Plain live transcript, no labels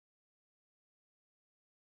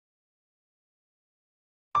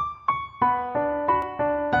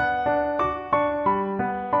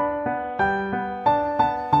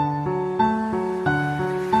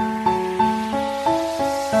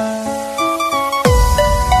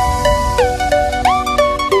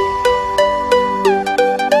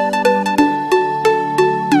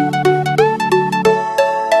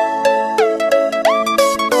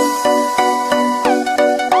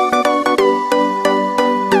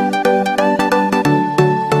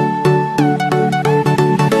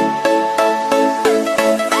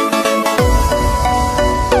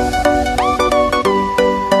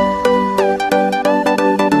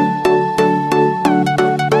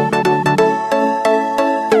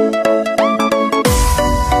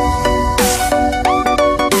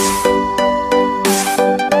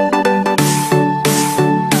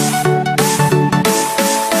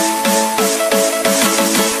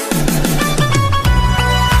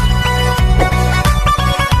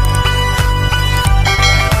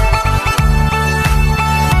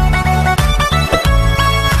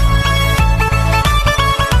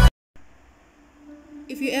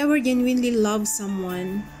love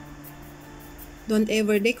someone, don't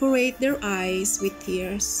ever decorate their eyes with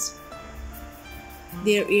tears,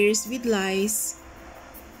 their ears with lies,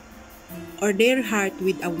 or their heart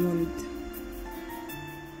with a wound.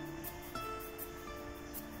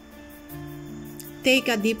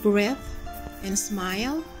 Take a deep breath and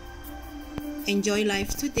smile. Enjoy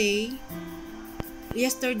life today.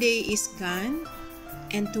 Yesterday is gone,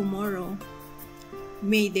 and tomorrow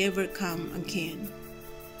may never come again.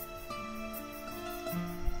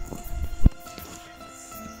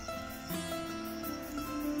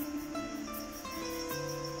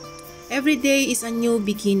 Every day is a new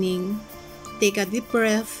beginning. Take a deep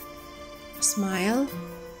breath, smile,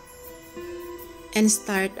 and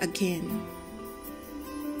start again.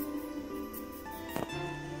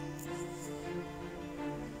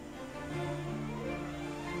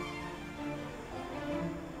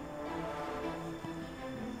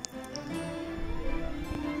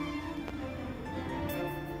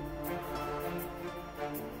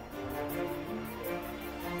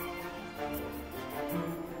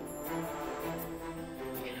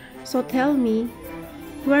 So tell me,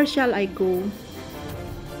 where shall I go?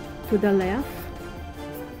 To the left,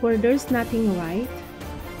 where there's nothing right,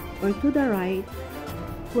 or to the right,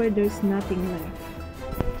 where there's nothing left?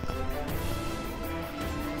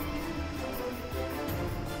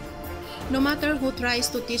 No matter who tries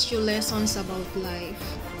to teach you lessons about life,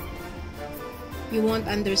 you won't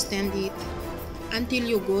understand it until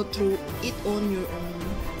you go through it on your own.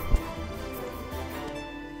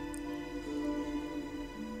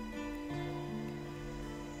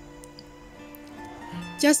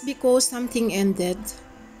 Just because something ended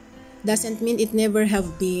doesn't mean it never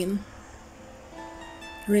have been.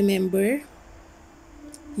 Remember,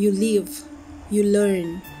 you live, you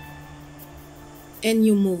learn, and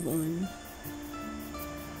you move on.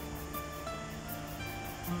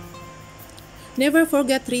 Never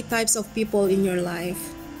forget 3 types of people in your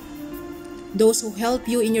life. Those who help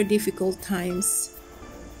you in your difficult times,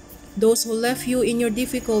 those who left you in your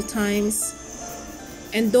difficult times,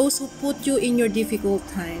 and those who put you in your difficult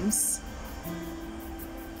times.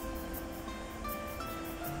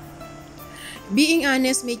 Being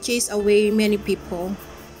honest may chase away many people,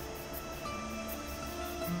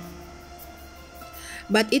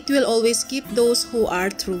 but it will always keep those who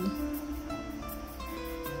are true.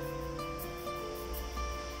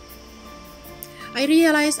 I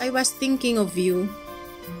realized I was thinking of you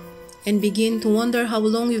and began to wonder how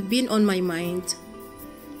long you've been on my mind.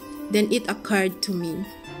 Then it occurred to me,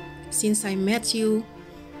 since I met you,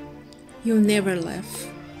 you never left.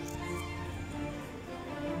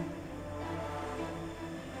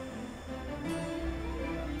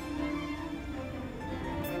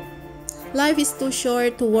 Life is too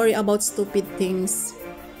short to worry about stupid things.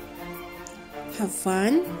 Have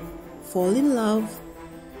fun, fall in love,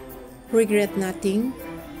 regret nothing,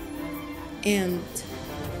 and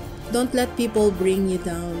don't let people bring you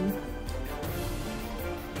down.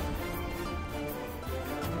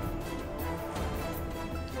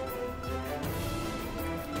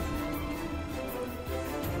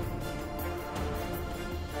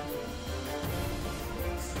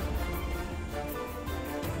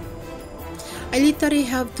 I literally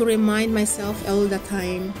have to remind myself all the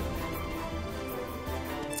time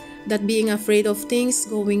that being afraid of things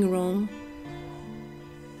going wrong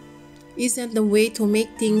isn't the way to make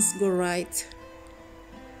things go right.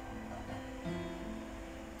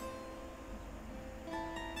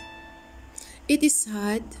 It is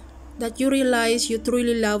sad that you realize you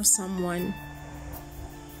truly love someone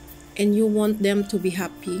and you want them to be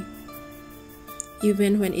happy,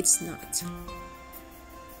 even when it's not.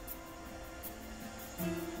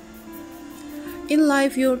 In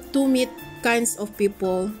life, you two meet kinds of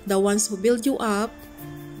people, the ones who build you up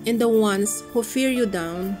and the ones who fear you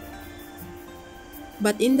down.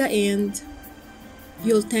 But in the end,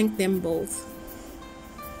 you'll thank them both.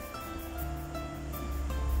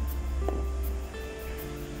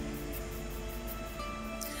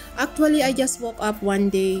 Actually, I just woke up one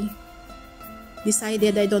day,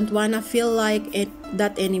 decided I don't wanna feel like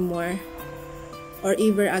that anymore, or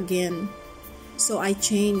ever again. So I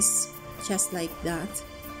changed just like that.